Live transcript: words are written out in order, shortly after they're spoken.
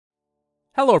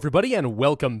Hello everybody and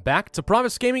welcome back to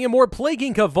Pravus Gaming and more Plague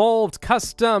Inc. Evolved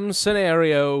Custom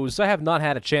Scenarios. I have not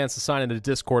had a chance to sign into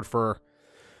Discord for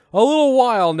a little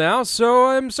while now, so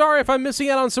I'm sorry if I'm missing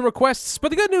out on some requests, but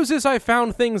the good news is I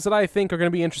found things that I think are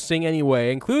going to be interesting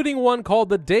anyway, including one called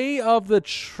the Day of the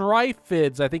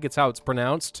Triffids, I think it's how it's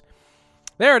pronounced.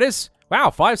 There it is.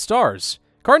 Wow, 5 stars.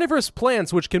 Carnivorous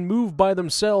plants which can move by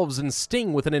themselves and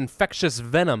sting with an infectious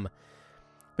venom.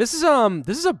 This is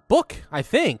a book, I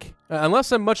think.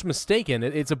 Unless I'm much mistaken.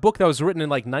 It's a book that was written in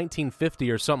like 1950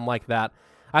 or something like that.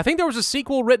 I think there was a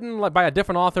sequel written by a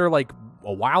different author like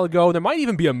a while ago. There might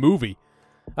even be a movie.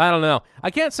 I don't know.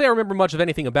 I can't say I remember much of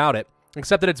anything about it,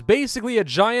 except that it's basically a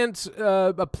giant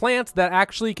a plant that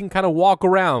actually can kind of walk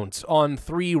around on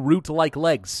 3 root-like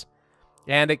legs.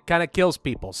 And it kind of kills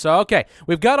people. So, okay,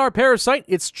 we've got our parasite.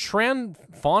 It's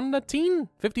Triffonatine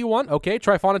 51. Okay,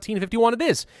 Triffonatine 51 it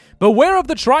is. Beware of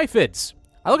the Triffids.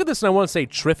 I look at this and I want to say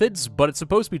Triffids, but it's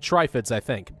supposed to be Triffids, I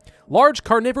think. Large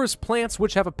carnivorous plants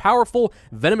which have a powerful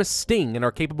venomous sting and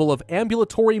are capable of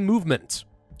ambulatory movement,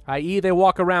 i.e. they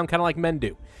walk around kind of like men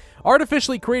do.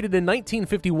 Artificially created in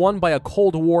 1951 by a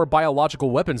Cold War biological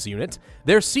weapons unit,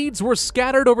 their seeds were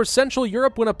scattered over Central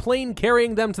Europe when a plane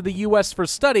carrying them to the U.S. for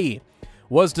study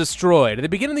was destroyed. They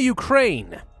begin in the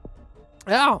Ukraine.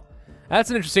 Oh, that's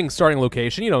an interesting starting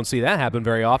location. You don't see that happen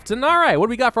very often. All right, what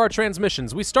do we got for our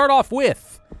transmissions? We start off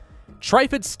with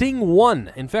Trifid Sting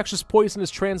 1. Infectious poison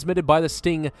is transmitted by the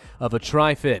sting of a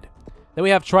Trifid. Then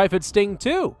we have Trifid Sting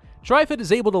 2. Trifid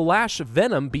is able to lash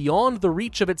venom beyond the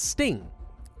reach of its sting.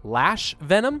 Lash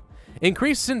venom?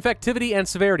 Increases infectivity and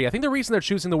severity. I think the reason they're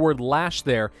choosing the word lash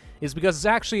there is because it's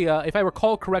actually, if I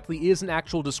recall correctly, is an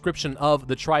actual description of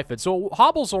the Trifid. So it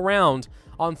hobbles around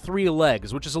on 3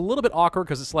 legs, which is a little bit awkward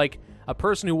because it's like a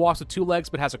person who walks with 2 legs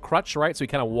but has a crutch, right? So he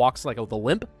kind of walks like with a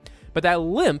limp. But that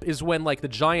limp is when like the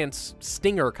giant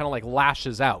stinger kind of like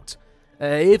lashes out,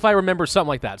 if I remember something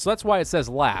like that. So that's why it says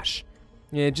lash.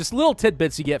 Yeah, just little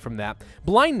tidbits you get from that.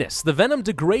 Blindness. The venom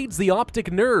degrades the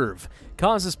optic nerve,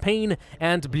 causes pain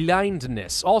and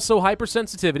blindness. Also,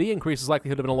 hypersensitivity increases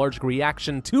likelihood of an allergic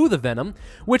reaction to the venom,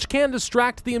 which can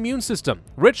distract the immune system.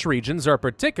 Rich regions are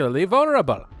particularly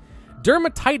vulnerable.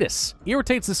 Dermatitis.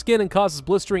 Irritates the skin and causes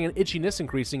blistering and itchiness,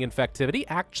 increasing infectivity.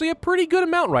 Actually, a pretty good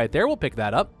amount right there. We'll pick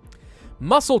that up.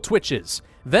 Muscle twitches.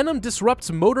 Venom disrupts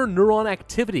motor neuron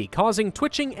activity, causing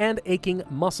twitching and aching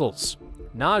muscles.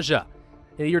 Nausea.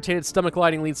 Irritated stomach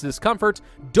lining leads to discomfort.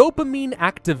 Dopamine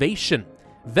activation.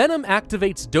 Venom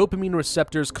activates dopamine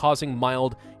receptors, causing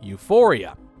mild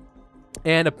euphoria.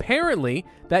 And apparently,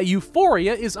 that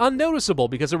euphoria is unnoticeable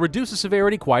because it reduces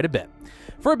severity quite a bit.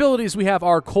 For abilities, we have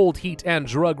our cold, heat, and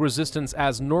drug resistance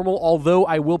as normal, although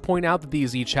I will point out that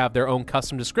these each have their own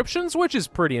custom descriptions, which is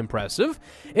pretty impressive.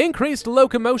 Increased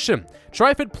locomotion.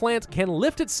 Trifid plant can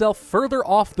lift itself further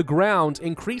off the ground,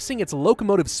 increasing its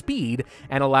locomotive speed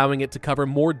and allowing it to cover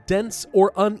more dense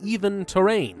or uneven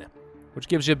terrain, which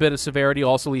gives you a bit of severity,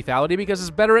 also lethality, because it's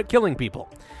better at killing people.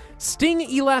 Sting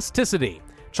elasticity.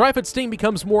 Trifid sting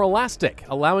becomes more elastic,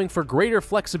 allowing for greater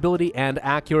flexibility and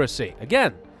accuracy.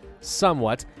 Again,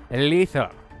 somewhat lethal.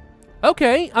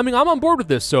 Okay, I mean, I'm on board with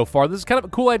this so far. This is kind of a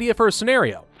cool idea for a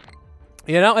scenario.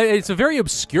 You know, it's a very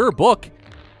obscure book,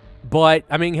 but,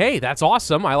 I mean, hey, that's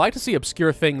awesome. I like to see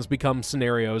obscure things become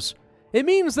scenarios. It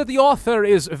means that the author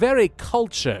is very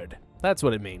cultured. That's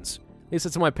what it means. At least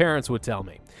that's what my parents would tell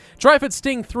me. Trifid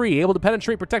Sting 3, able to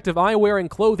penetrate protective eyewear and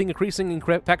clothing, increasing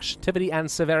infectivity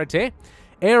and severity.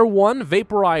 Air 1,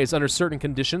 vaporize under certain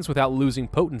conditions without losing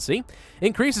potency.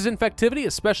 Increases infectivity,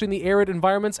 especially in the arid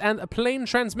environments, and a plane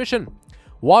transmission.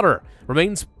 Water,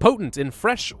 remains potent in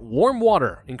fresh, warm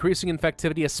water, increasing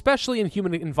infectivity, especially in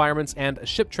humid environments, and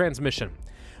ship transmission.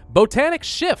 Botanic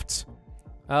shift.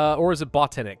 Or is it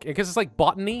botanic? Because it's like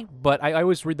botany, but I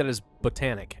always read that as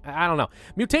botanic. I don't know.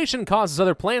 Mutation causes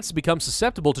other plants to become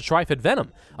susceptible to Trifid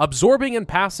venom, absorbing and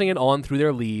passing it on through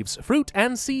their leaves, fruit,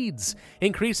 and seeds.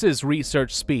 Increases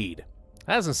research speed.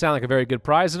 That doesn't sound like a very good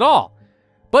prize at all.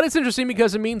 But it's interesting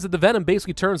because it means that the venom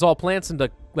basically turns all plants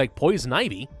into, like, poison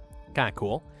ivy. Kind of cool.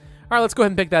 All right, let's go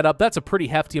ahead and pick that up. That's a pretty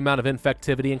hefty amount of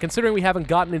infectivity, and considering we haven't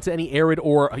gotten into any arid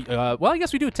or, well, I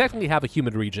guess we do technically have a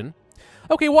humid region.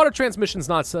 Okay, water transmission's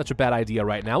not such a bad idea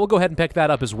right now. We'll go ahead and pick that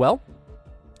up as well.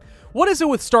 What is it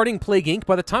with starting Plague Inc?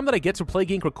 By the time that I get to Plague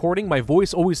Inc recording, my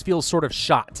voice always feels sort of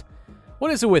shot.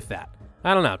 What is it with that?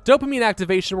 I don't know. Dopamine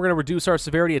activation, we're going to reduce our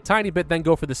severity a tiny bit, then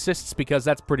go for the cysts because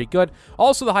that's pretty good.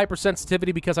 Also the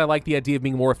hypersensitivity because I like the idea of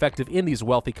being more effective in these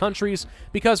wealthy countries,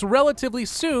 because relatively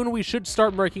soon we should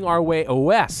start making our way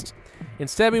west.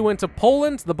 Instead, we went to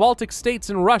Poland, the Baltic states,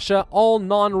 and Russia, all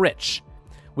non-rich.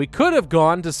 We could have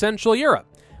gone to Central Europe,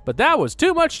 but that was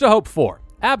too much to hope for.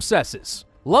 Abscesses.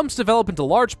 Lumps develop into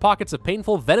large pockets of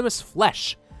painful venomous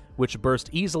flesh, which burst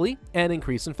easily and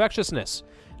increase infectiousness.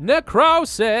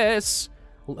 Necrosis.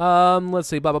 Let's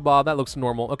see, blah, blah, blah. That looks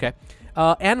normal. Okay.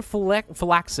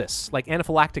 Anaphylaxis, like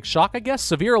anaphylactic shock, I guess.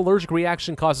 Severe allergic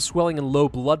reaction causes swelling and low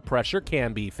blood pressure,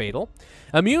 can be fatal.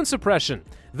 Immune suppression.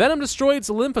 Venom destroys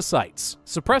lymphocytes,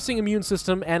 suppressing immune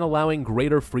system and allowing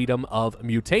greater freedom of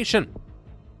mutation.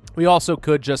 We also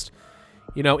could just,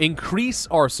 you know, increase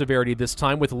our severity this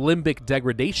time with limbic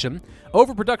degradation.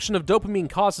 Overproduction of dopamine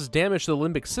causes damage to the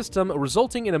limbic system,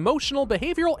 resulting in emotional,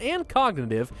 behavioral, and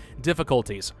cognitive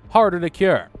difficulties. Harder to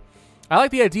cure. I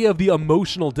like the idea of the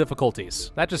emotional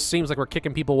difficulties. That just seems like we're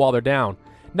kicking people while they're down.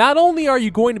 Not only are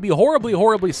you going to be horribly,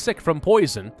 horribly sick from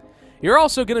poison, you're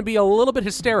also going to be a little bit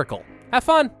hysterical. Have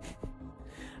fun.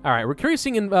 All right,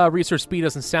 increasing in research speed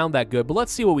doesn't sound that good, but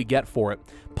let's see what we get for it.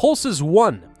 Pulses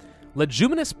 1.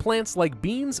 Leguminous plants like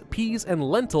beans, peas, and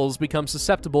lentils become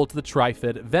susceptible to the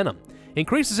Trifid venom.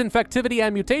 Increases infectivity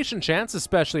and mutation chance,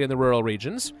 especially in the rural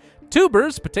regions.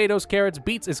 Tubers, potatoes, carrots,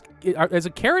 beets. Is a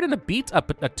carrot and a beet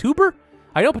a tuber?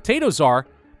 I know potatoes are,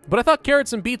 but I thought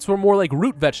carrots and beets were more like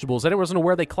root vegetables. I wasn't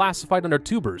aware they classified under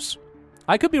tubers.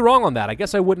 I could be wrong on that. I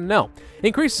guess I wouldn't know.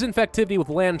 Increases infectivity with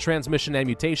land transmission and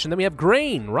mutation. Then we have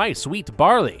grain, rice, wheat,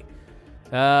 barley.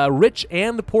 Rich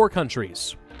and poor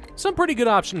countries. Some pretty good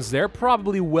options there.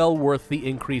 Probably well worth the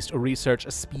increased research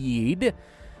speed.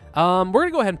 We're going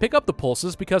to go ahead and pick up the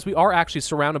pulses because we are actually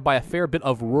surrounded by a fair bit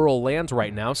of rural land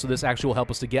right now, so this actually will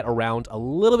help us to get around a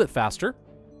little bit faster.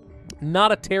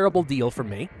 Not a terrible deal for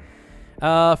me.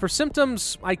 For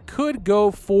symptoms, I could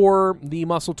go for the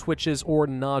muscle twitches or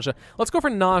nausea. Let's go for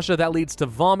nausea. That leads to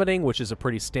vomiting, which is a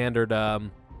pretty standard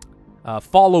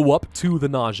follow-up to the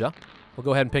nausea. We'll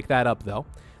go ahead and pick that up, though.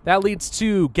 That leads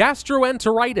to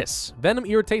gastroenteritis. Venom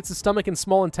irritates the stomach and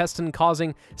small intestine,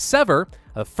 causing sever,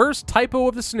 the first typo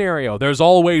of the scenario. There's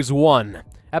always one.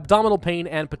 Abdominal pain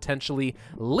and potentially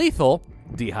lethal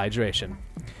dehydration.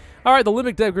 All right, the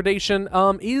limbic degradation.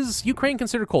 Is Ukraine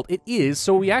considered cold? It is,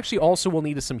 so we actually also will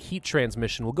need some heat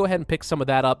transmission. We'll go ahead and pick some of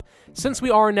that up. Since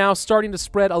we are now starting to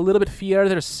spread a little bit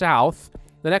further south,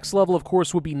 the next level, of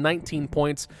course, would be 19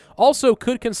 points. Also,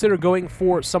 could consider going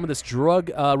for some of this drug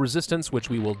resistance,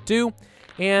 which we will do.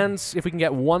 And if we can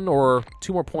get 1 or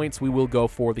 2 more points, we will go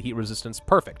for the heat resistance.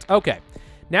 Perfect. Okay.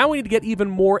 Now we need to get even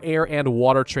more air and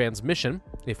water transmission,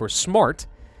 if we're smart.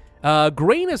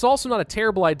 Grain is also not a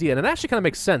terrible idea, and it actually kind of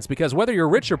makes sense, because whether you're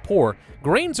rich or poor,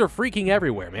 grains are freaking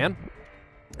everywhere, man.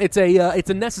 It's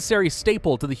a necessary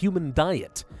staple to the human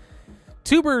diet.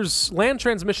 Tubers, land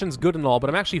transmission's good and all, but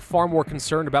I'm actually far more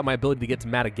concerned about my ability to get to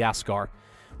Madagascar.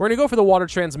 We're going to go for the water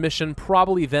transmission,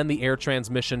 probably then the air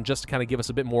transmission, just to kind of give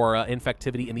us a bit more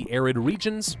infectivity in the arid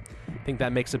regions. I think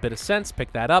that makes a bit of sense.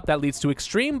 Pick that up. That leads to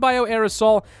extreme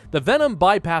bioaerosol. The venom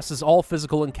bypasses all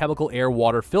physical and chemical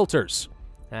air-water filters.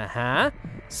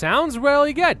 Sounds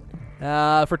really good.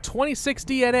 For 26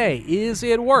 DNA, is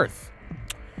it worth?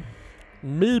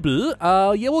 Maybe.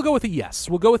 Yeah, we'll go with a yes.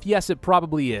 We'll go with yes, it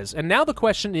probably is. And now the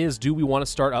question is, do we want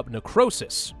to start up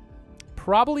necrosis?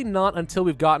 Probably not until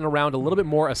we've gotten around a little bit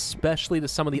more, especially to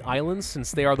some of the islands,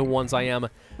 since they are the ones I am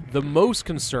the most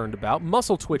concerned about.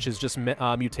 Muscle twitch is just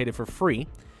mutated for free.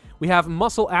 We have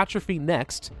muscle atrophy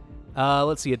next.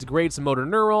 Let's see, it degrades the motor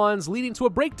neurons, leading to a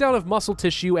breakdown of muscle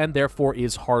tissue and therefore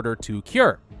is harder to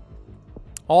cure.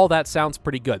 All that sounds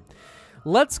pretty good.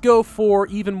 Let's go for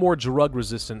even more drug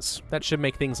resistance. That should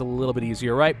make things a little bit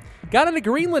easier, right? Got into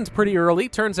Greenland pretty early.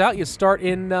 Turns out you start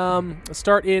in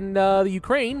the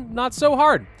Ukraine, not so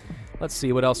hard. Let's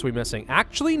see, what else are we missing?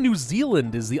 Actually, New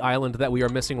Zealand is the island that we are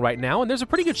missing right now, and there's a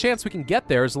pretty good chance we can get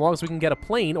there as long as we can get a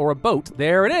plane or a boat.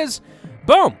 There it is.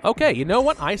 Boom. Okay, you know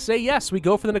what? I say yes. We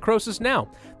go for the necrosis now.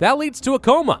 That leads to a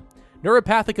coma.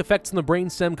 Neuropathic effects in the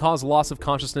brainstem cause loss of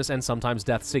consciousness and sometimes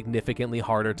death, significantly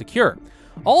harder to cure.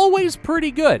 Always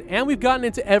pretty good, and we've gotten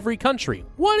into every country.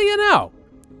 What do you know?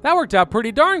 That worked out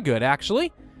pretty darn good,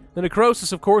 actually. The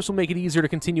necrosis, of course, will make it easier to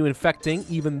continue infecting,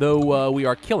 even though we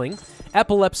are killing.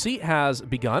 Epilepsy has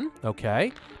begun.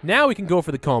 Okay. Now we can go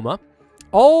for the coma.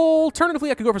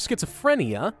 Alternatively, I could go for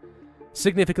schizophrenia.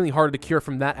 Significantly harder to cure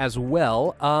from that as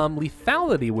well.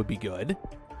 Lethality would be good.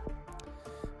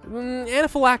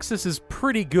 Anaphylaxis is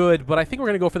pretty good, but I think we're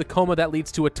going to go for the coma. That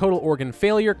leads to a total organ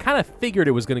failure. Kind of figured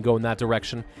it was going to go in that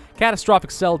direction.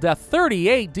 Catastrophic cell death,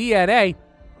 38 DNA.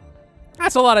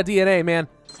 That's a lot of DNA, man.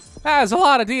 That is a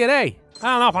lot of DNA. I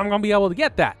don't know if I'm going to be able to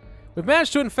get that. We've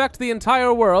managed to infect the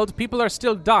entire world. People are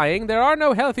still dying. There are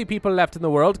no healthy people left in the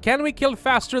world. Can we kill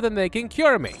faster than they can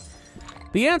cure me?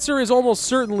 The answer is almost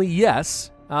certainly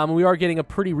yes. We are getting a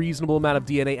pretty reasonable amount of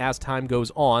DNA as time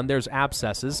goes on. There's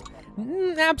abscesses.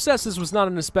 Abscesses was not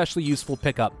an especially useful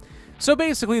pickup. So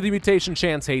basically, the mutation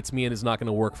chance hates me and is not going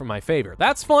to work for my favor.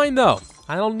 That's fine, though.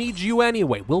 I don't need you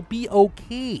anyway. We'll be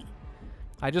okay.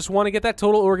 I just want to get that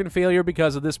total organ failure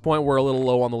because at this point, we're a little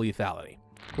low on the lethality.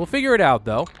 We'll figure it out,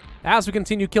 though. As we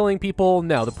continue killing people,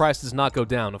 no, the price does not go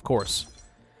down, of course.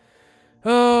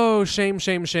 Oh, shame,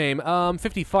 shame, shame.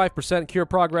 55% cure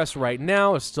progress right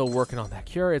now. Is still working on that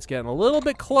cure. It's getting a little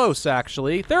bit close,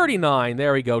 actually. 39.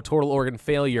 There we go. Total organ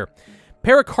failure.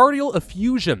 Pericardial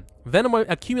effusion. Venom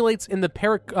accumulates in the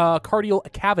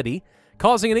pericardial cavity,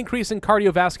 causing an increase in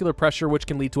cardiovascular pressure, which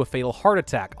can lead to a fatal heart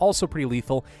attack. Also pretty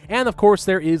lethal. And, of course,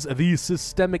 there is the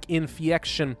systemic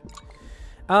infection.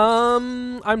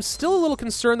 I'm still a little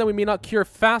concerned that we may not cure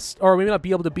fast, or we may not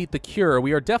be able to beat the cure.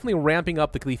 We are definitely ramping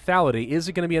up the lethality. Is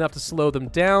it going to be enough to slow them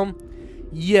down?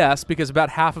 Yes, because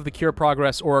about half of the cure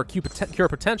progress or cure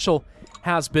potential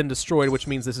has been destroyed, which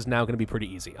means this is now going to be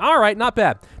pretty easy. All right, not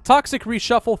bad. Toxic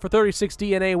reshuffle for 36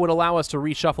 DNA would allow us to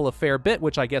reshuffle a fair bit,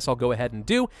 which I guess I'll go ahead and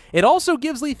do. It also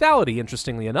gives lethality,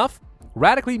 interestingly enough.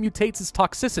 Radically mutates its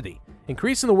toxicity,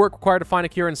 increasing the work required to find a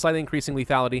cure and slightly increasing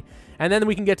lethality. And then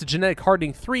we can get to genetic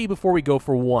hardening 3 before we go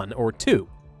for 1 or 2.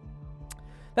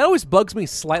 That always bugs me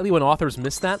slightly when authors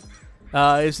miss that.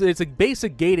 It's a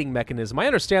basic gating mechanism. I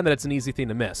understand that it's an easy thing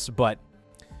to miss, but,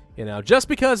 you know, just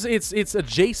because it's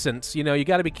adjacent, you know, you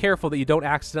got to be careful that you don't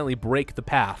accidentally break the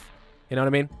path. You know what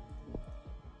I mean?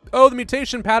 Oh, the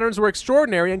mutation patterns were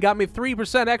extraordinary and got me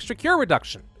 3% extra cure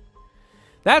reduction.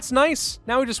 That's nice.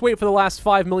 Now we just wait for the last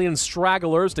 5 million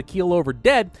stragglers to keel over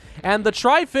dead, and the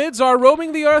Triffids are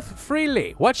roaming the earth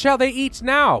freely. What shall they eat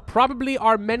now? Probably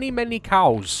our many, many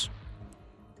cows.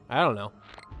 I don't know.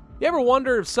 You ever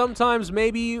wonder if sometimes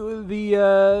maybe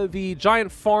the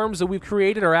giant farms that we've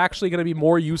created are actually going to be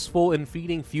more useful in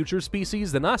feeding future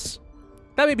species than us?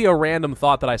 That may be a random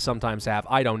thought that I sometimes have.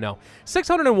 I don't know.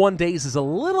 601 days is a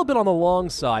little bit on the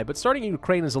long side, but starting in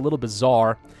Ukraine is a little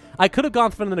bizarre. I could have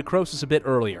gone for the necrosis a bit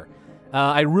earlier.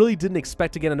 I really didn't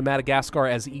expect to get into Madagascar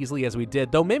as easily as we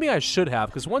did, though maybe I should have,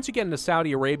 because once you get into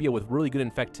Saudi Arabia with really good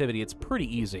infectivity, it's pretty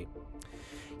easy.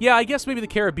 Yeah, I guess maybe the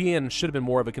Caribbean should have been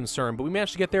more of a concern, but we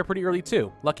managed to get there pretty early,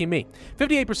 too. Lucky me.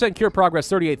 58% cure progress,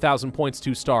 38,000 points,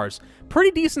 2 stars. Pretty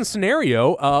decent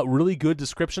scenario. Really good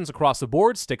descriptions across the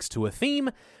board. Sticks to a theme.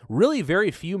 Really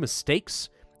very few mistakes.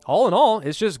 All in all,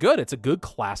 it's just good. It's a good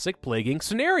classic plaguing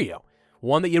scenario.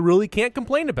 One that you really can't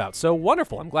complain about. So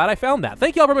wonderful. I'm glad I found that.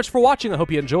 Thank you all very much for watching. I hope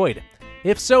you enjoyed.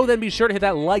 If so, then be sure to hit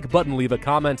that like button, leave a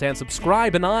comment, and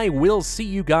subscribe, and I will see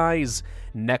you guys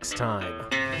next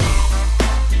time.